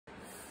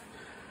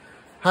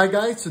Hi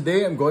guys,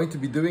 today I'm going to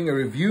be doing a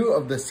review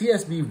of the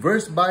CSB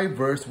verse by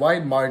verse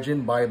wide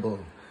margin Bible.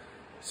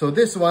 So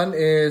this one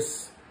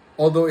is,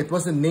 although it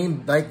wasn't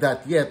named like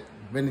that yet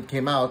when it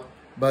came out,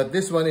 but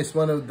this one is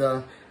one of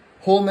the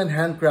Holman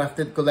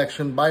Handcrafted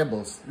Collection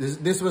Bibles.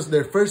 This was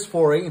their first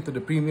foray into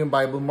the premium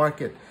Bible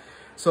market.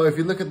 So if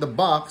you look at the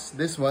box,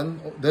 this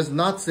one does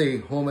not say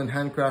Holman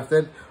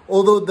Handcrafted,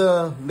 although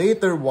the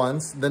later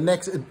ones, the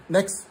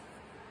next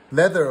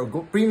leather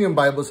or premium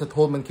Bibles that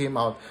Holman came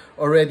out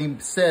already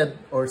said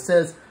or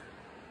says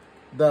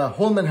the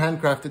Holman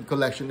Handcrafted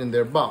Collection in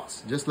their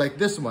box, just like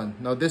this one.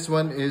 Now this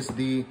one is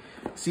the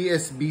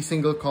CSB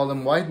single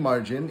column wide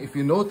margin. If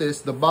you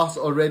notice, the box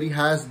already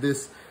has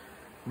this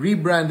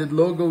rebranded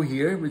logo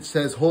here which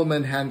says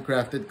Holman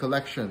Handcrafted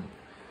Collection,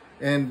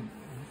 and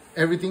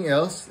everything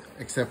else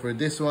except for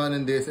this one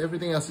and this,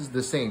 everything else is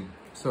the same.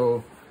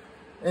 So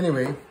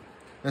anyway,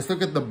 let's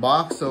look at the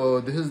box.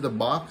 So this is the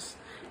box.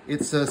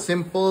 It's a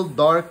simple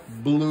dark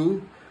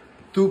blue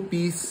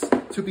two-piece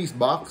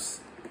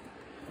box,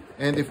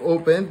 and if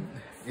opened,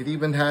 it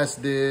even has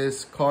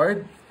this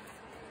card,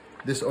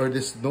 this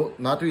note,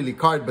 not really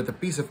card, but a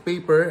piece of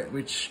paper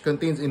which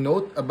contains a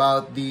note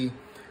about the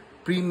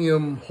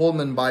premium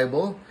Holman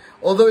Bible.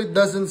 Although it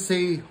doesn't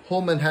say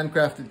Holman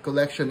Handcrafted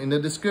Collection, in the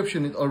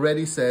description it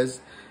already says,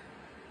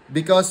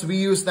 because we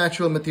use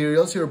natural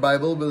materials, your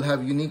Bible will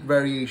have unique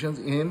variations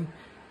in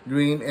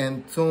grain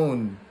and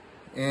tone.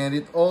 And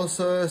it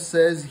also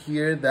says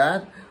here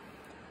that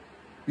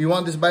we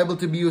want this Bible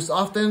to be used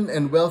often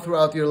and well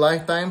throughout your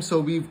lifetime, so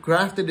we've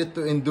crafted it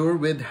to endure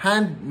with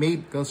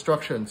handmade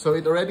construction. So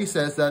it already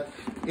says that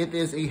it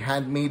is a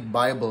handmade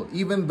Bible,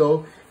 even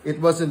though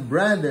it wasn't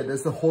branded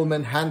as the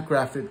Holman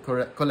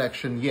Handcrafted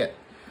Collection yet.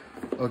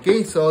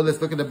 Okay, so let's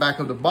look at the back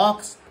of the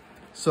box.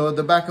 So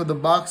the back of the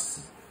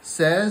box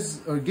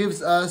says or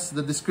gives us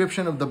the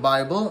description of the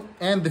Bible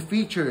and the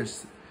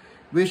features,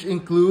 which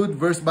include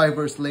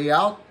verse-by-verse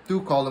layout,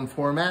 2-column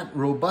format,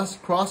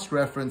 robust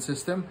cross-reference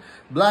system,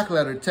 black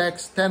letter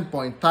text,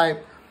 10-point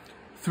type,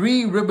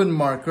 3 ribbon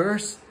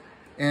markers,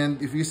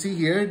 and if you see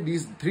here,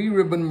 these 3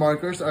 ribbon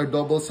markers are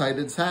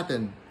double-sided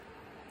satin,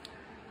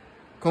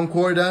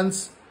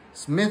 concordance,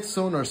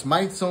 Smithsonian or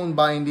Smithsonian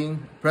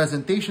binding,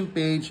 presentation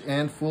page,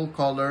 and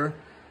full-color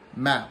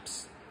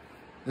maps.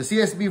 The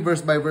CSB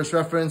verse-by-verse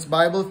reference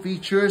Bible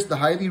features the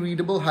highly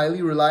readable,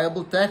 highly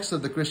reliable text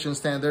of the Christian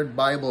Standard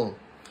Bible,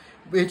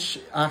 which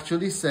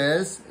actually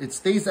says it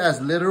stays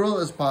as literal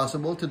as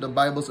possible to the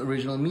Bible's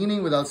original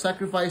meaning without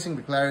sacrificing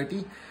the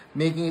clarity,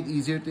 making it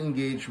easier to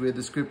engage with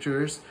the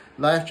scriptures,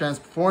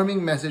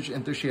 life-transforming message,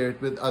 and to share it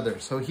with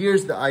others. So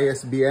here's the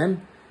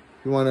ISBN.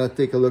 If you want to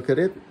take a look at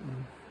it.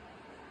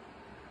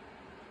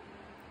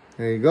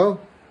 There you go.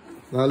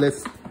 Now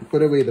let's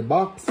put away the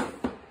box.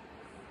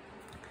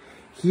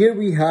 Here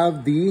we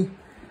have the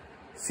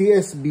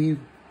CSB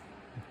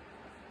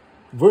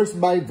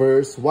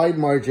verse-by-verse wide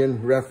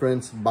margin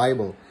reference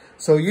Bible.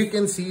 So you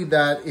can see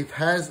that it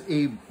has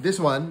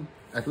this one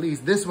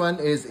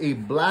is a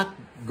black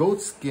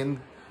goatskin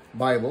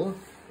Bible.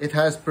 It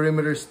has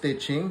perimeter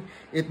stitching.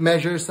 It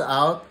measures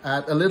out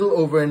at a little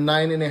over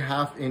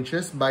 9.5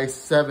 inches by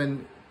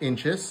 7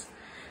 inches.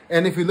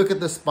 And if you look at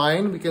the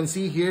spine, we can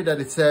see here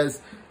that it says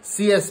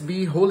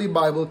CSB Holy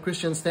Bible,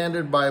 Christian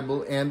Standard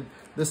Bible, and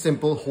the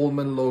simple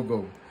Holman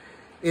logo.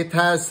 It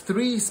has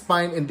 3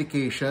 spine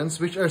indications,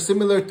 which are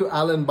similar to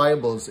Allen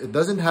Bibles. It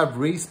doesn't have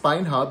raised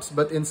spine hubs,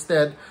 but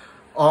instead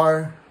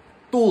are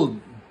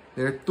tooled.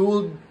 They're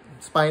tooled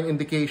spine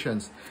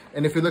indications.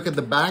 And if you look at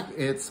the back,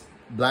 it's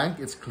blank,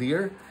 it's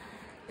clear.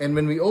 And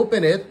when we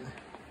open it,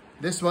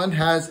 this one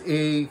has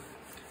a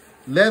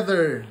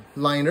leather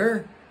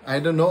liner.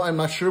 I don't know, I'm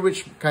not sure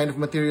which kind of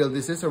material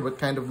this is or what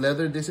kind of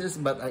leather this is,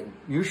 but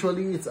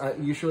usually it's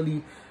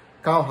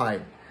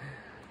cowhide.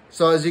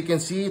 So as you can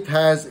see, it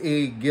has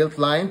a gilt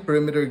line,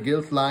 perimeter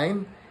gilt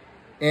line,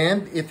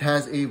 and it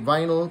has a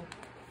vinyl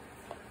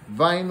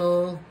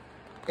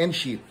end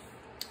sheet.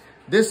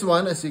 This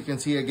one, as you can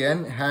see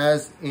again,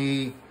 has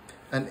an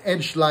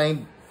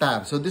edge-lined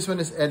tab. So this one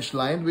is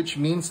edge-lined, which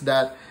means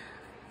that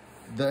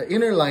the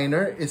inner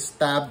liner is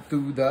tabbed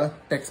to the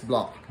text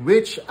block,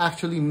 which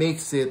actually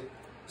makes it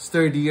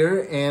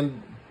sturdier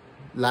and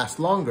last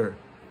longer,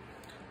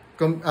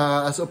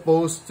 as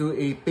opposed to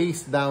a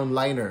paste-down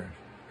liner.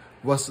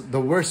 The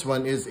worst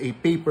one is a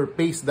paper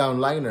paste down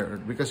liner,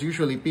 because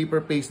usually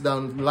paper paste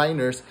down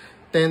liners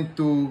tend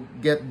to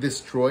get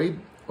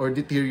destroyed or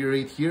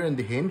deteriorate here in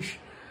the hinge.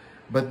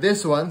 But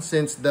this one,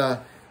 since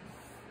the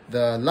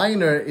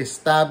liner is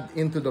stabbed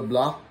into the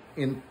block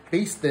and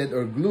pasted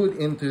or glued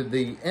into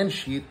the end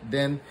sheet,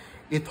 then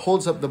it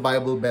holds up the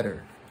Bible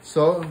better.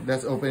 So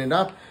let's open it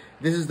up.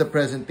 This is the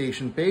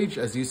presentation page.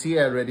 As you see,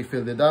 I already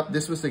filled it up.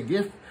 This was a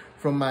gift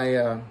from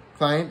my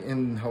client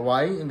in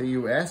Hawaii in the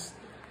US.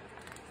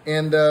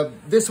 And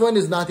this one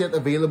is not yet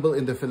available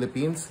in the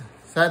Philippines.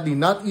 Sadly,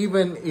 not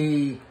even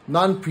a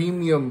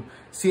non-premium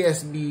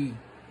CSB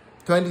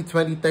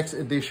 2020 text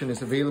edition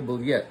is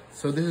available yet.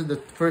 So this is the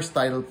first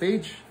title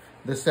page,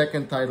 the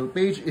second title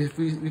page. If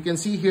we can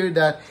see here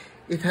that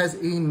it has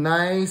a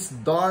nice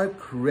dark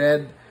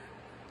red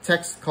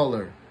text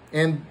color.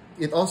 And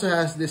it also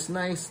has this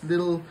nice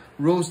little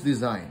rose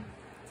design.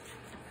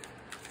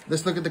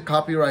 Let's look at the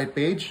copyright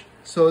page.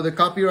 So the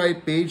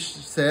copyright page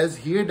says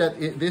here that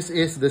this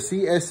is the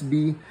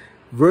CSB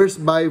verse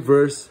by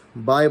verse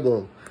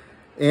Bible.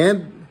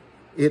 And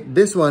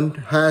this one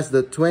has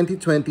the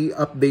 2020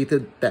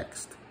 updated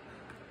text.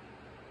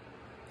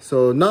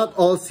 So not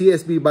all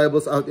CSB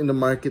Bibles out in the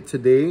market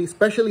today,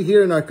 especially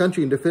here in our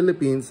country, in the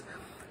Philippines,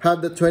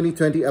 have the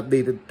 2020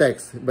 updated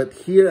text.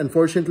 But here,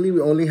 unfortunately,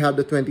 we only have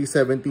the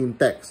 2017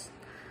 text.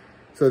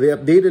 So they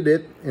updated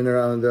it in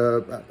around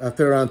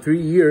after around 3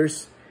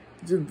 years.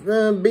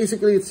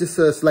 Basically, it's just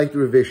slight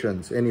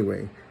revisions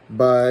anyway.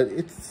 But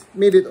it's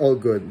made it all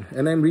good.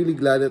 And I'm really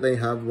glad that I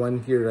have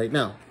one here right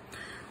now.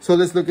 So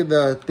let's look at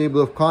the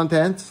table of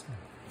contents.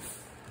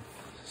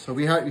 So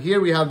we have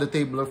the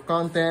table of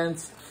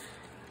contents.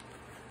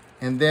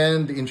 And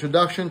then the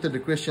introduction to the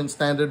Christian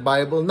Standard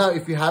Bible. Now,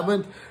 if you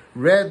haven't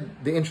read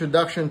the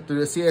introduction to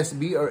the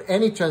CSB or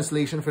any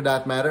translation for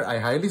that matter, I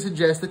highly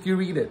suggest that you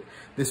read it.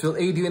 This will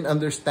aid you in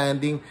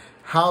understanding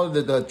how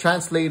the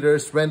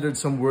translators rendered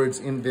some words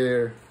in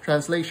their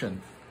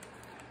translation.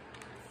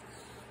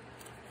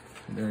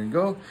 There you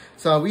go.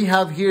 So we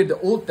have here the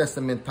Old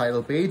Testament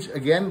title page.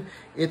 Again,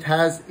 it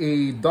has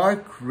a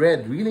dark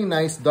red, really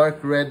nice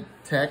dark red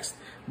text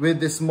with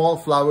this small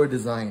flower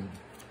design.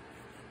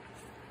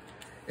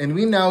 And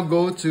we now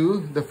go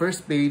to the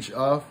first page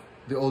of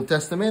the Old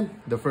Testament,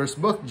 the first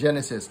book,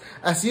 Genesis.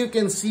 As you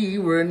can see,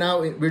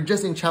 we're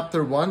just in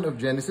chapter 1 of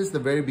Genesis, the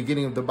very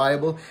beginning of the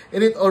Bible,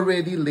 and it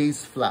already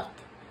lays flat.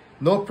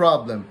 No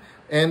problem.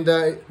 And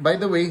by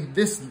the way,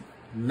 this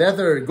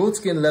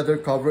goatskin leather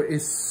cover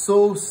is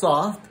so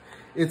soft.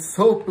 It's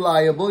so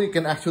pliable. You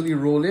can actually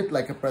roll it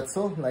like a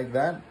pretzel, like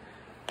that.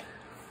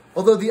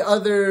 Although the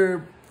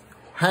other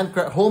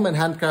Holman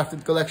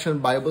Handcrafted Collection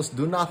Bibles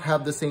do not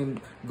have the same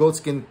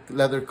goatskin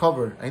leather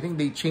cover. I think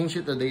they changed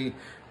it, or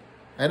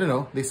I don't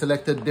know, they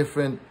selected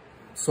different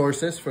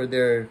sources for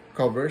their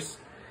covers.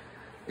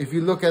 If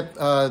you look at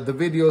the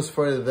videos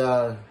for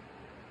the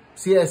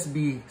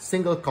CSB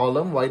single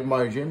column, wide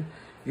margin,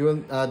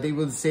 they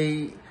will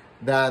say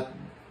that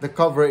the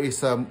cover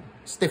is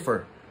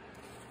stiffer.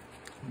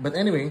 But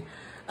anyway,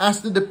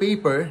 as to the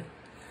paper,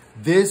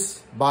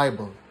 this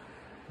Bible,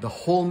 the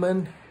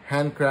Holman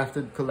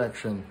Handcrafted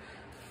Collection,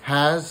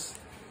 has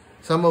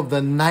some of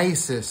the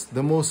nicest,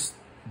 the most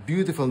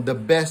beautiful, the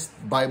best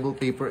Bible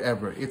paper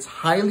ever. It's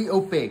highly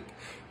opaque.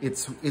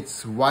 It's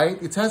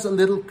white. It has a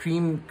little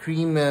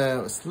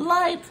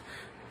slight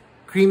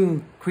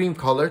cream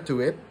color to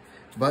it,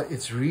 but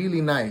it's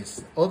really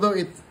nice. Although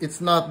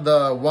it's not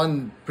the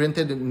one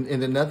printed in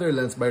the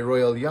Netherlands by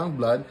Royal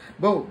Youngblood.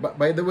 But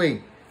by the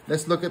way,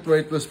 let's look at where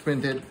it was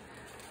printed.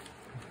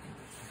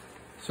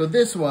 So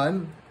this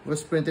one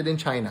was printed in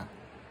China.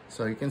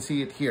 So you can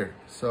see it here.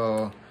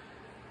 So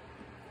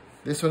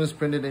this one is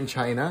printed in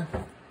China.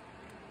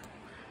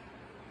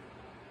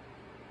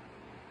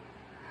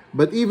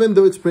 But even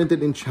though it's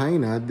printed in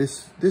China,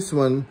 this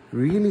one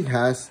really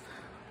has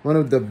one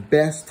of the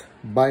best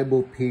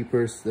Bible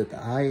papers that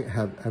I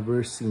have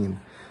ever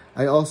seen.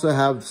 I also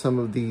have some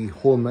of the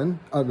Holman,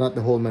 not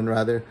the Holman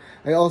rather.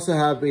 I also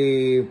have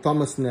a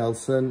Thomas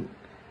Nelson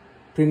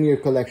Premier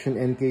Collection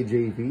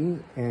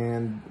NKJV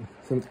and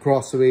some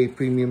Crossway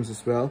premiums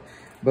as well.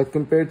 But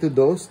compared to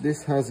those,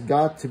 this has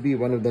got to be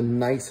one of the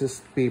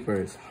nicest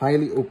papers.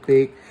 Highly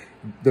opaque.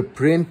 The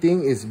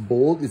printing is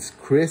bold, it's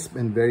crisp,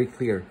 and very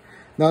clear.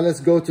 Now let's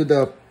go to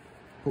the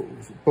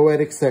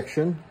poetic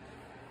section.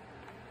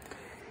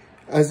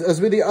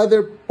 As with the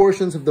other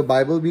portions of the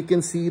Bible, we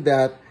can see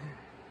that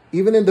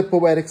even in the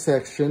poetic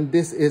section,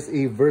 this is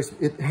a verse.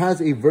 It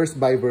has a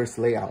verse-by-verse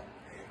layout.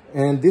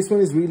 And this one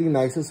is really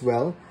nice as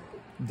well.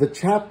 The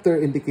chapter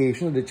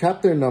indication, the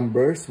chapter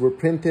numbers were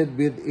printed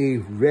with a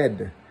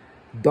red,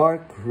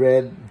 dark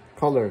red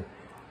color.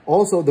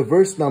 Also, the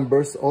verse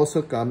numbers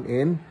also come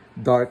in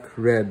dark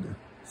red.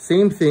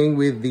 Same thing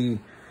with the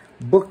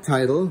book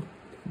title,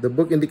 the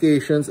book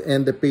indications,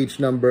 and the page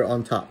number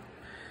on top.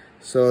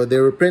 So they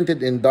were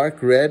printed in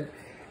dark red.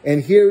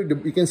 And here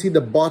you can see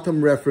the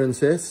bottom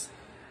references.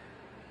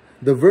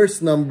 The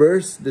verse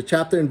numbers, the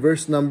chapter and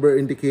verse number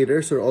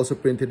indicators are also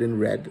printed in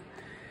red.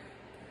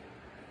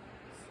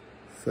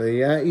 So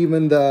yeah,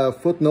 even the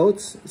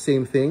footnotes,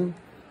 same thing.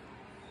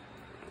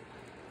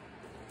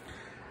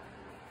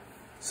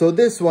 So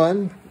this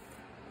one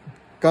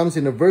comes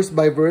in a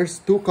verse-by-verse,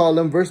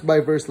 two-column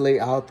verse-by-verse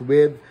layout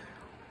with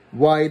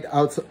wide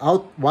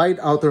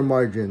outer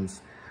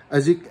margins.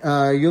 As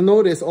you'll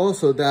notice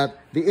also that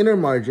the inner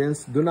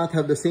margins do not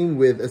have the same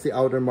width as the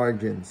outer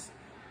margins.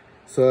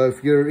 So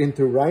if you're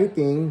into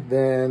writing,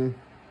 then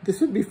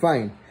this would be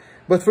fine.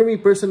 But for me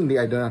personally,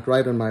 I do not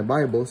write on my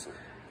Bibles.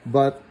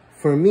 But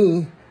for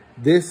me,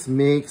 this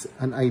makes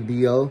an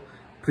ideal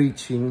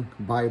preaching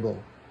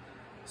Bible.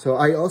 So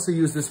I also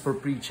use this for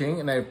preaching,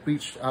 and I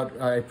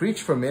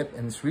preach from it,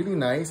 and it's really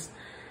nice.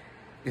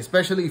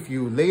 Especially if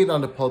you lay it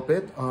on the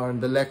pulpit or on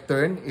the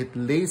lectern, it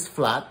lays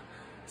flat.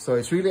 So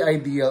it's really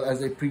ideal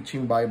as a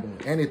preaching Bible,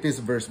 and it is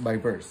verse by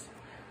verse.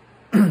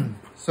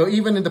 So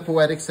even in the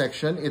poetic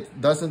section,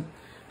 it doesn't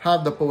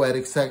have the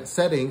poetic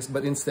settings,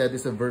 but instead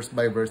it's a verse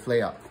by verse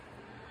layout.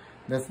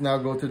 Let's now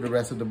go to the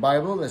rest of the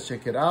Bible. Let's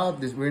check it out.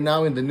 We're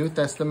now in the New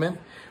Testament.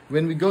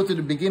 When we go to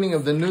the beginning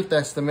of the New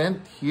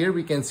Testament, here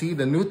we can see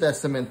the New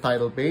Testament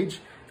title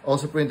page,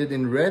 also printed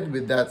in red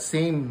with that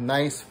same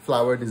nice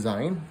flower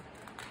design.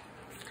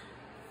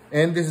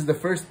 And this is the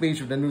first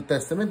page of the New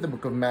Testament, the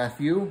book of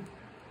Matthew.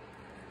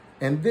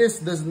 And this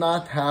does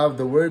not have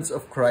the words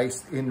of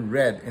Christ in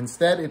red.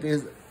 Instead, it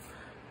is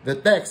the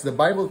text, the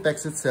Bible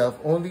text itself,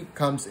 only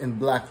comes in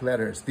black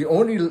letters. The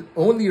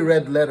only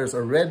red letters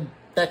or red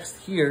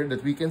text here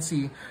that we can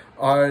see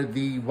are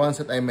the ones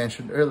that I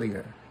mentioned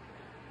earlier.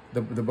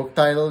 The book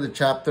title, the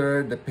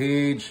chapter, the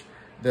page,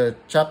 the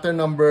chapter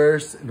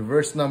numbers, the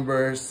verse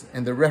numbers,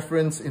 and the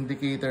reference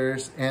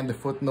indicators, and the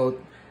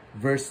footnote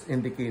verse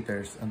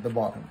indicators at the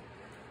bottom.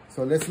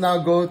 So let's now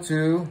go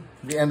to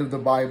the end of the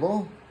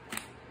Bible.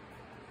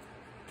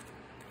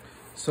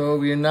 So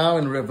we are now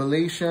in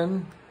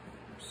Revelation.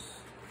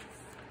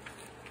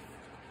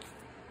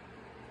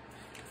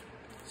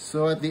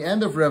 So at the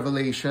end of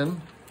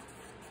Revelation,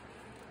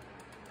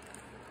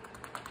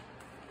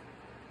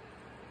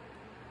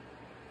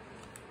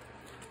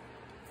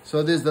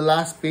 so this is the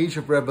last page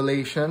of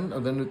Revelation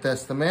of the New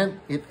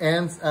Testament. It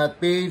ends at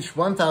page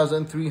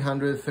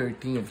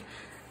 1313.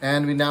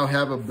 And we now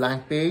have a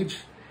blank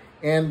page.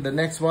 And the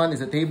next one is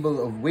a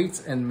table of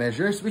weights and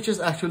measures, which is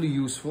actually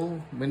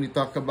useful when we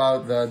talk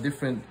about the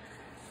different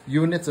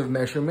units of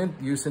measurement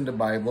used in the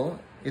Bible.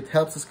 It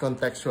helps us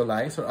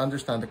contextualize or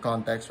understand the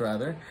context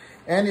rather.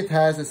 And it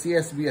has a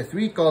CSB, a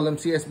 3-column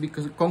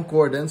CSB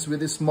concordance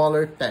with a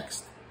smaller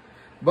text.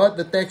 But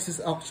the text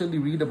is actually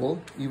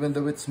readable even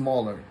though it's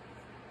smaller.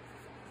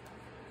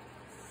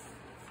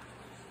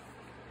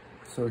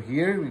 So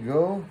here we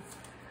go.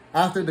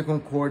 After the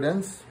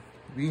concordance,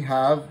 we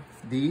have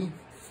the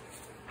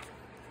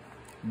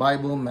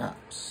Bible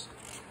maps.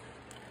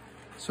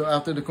 So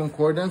after the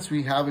concordance,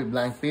 we have a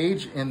blank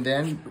page and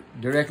then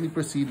directly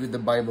proceed with the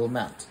Bible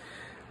maps.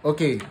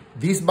 Okay,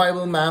 these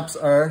Bible maps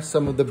are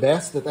some of the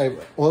best that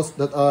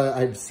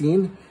I've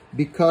seen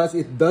because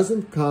it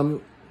doesn't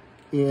come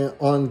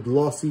on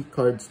glossy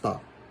cardstock.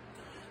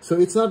 So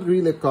it's not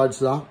really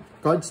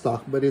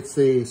cardstock, but it's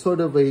a sort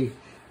of a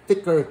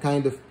thicker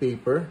kind of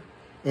paper,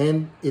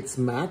 and it's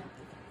matte.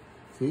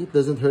 See, it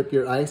doesn't hurt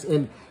your eyes.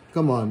 And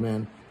come on,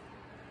 man,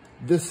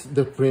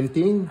 the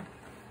printing,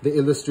 the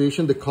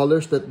illustration, the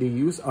colors that they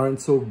use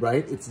aren't so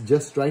bright. It's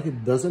just right.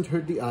 It doesn't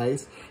hurt the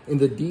eyes, and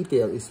the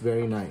detail is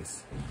very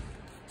nice.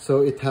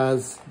 So it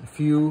has a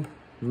few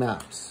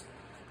maps.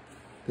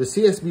 The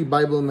CSB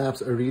Bible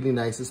maps are really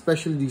nice,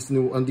 especially these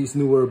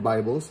newer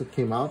Bibles that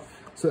came out.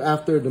 So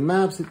after the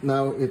maps,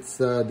 it's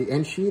the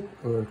end sheet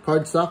or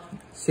cardstock.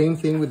 Same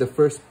thing with the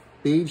first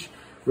page,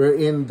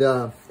 wherein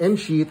the end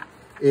sheet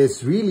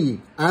is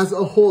really, as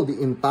a whole, the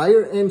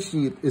entire end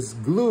sheet is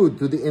glued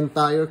to the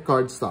entire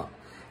cardstock,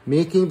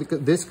 making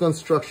this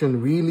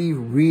construction really,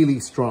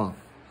 really strong.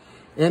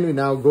 And we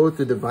now go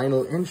to the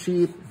vinyl end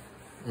sheet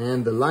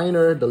and the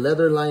liner, the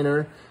leather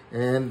liner,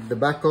 and the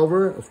back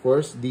cover. Of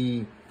course,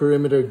 the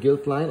perimeter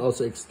gilt line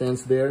also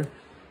extends there.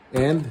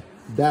 And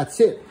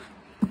that's it.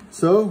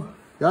 So,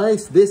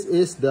 guys, this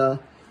is the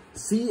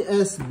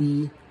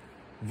CSB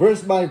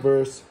verse by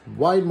verse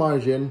wide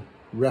margin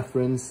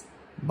reference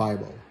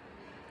Bible.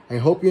 I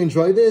hope you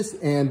enjoyed this,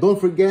 and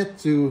don't forget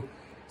to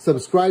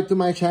subscribe to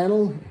my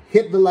channel,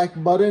 hit the like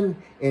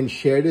button, and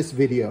share this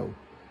video.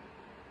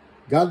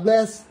 God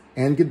bless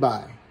and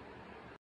goodbye.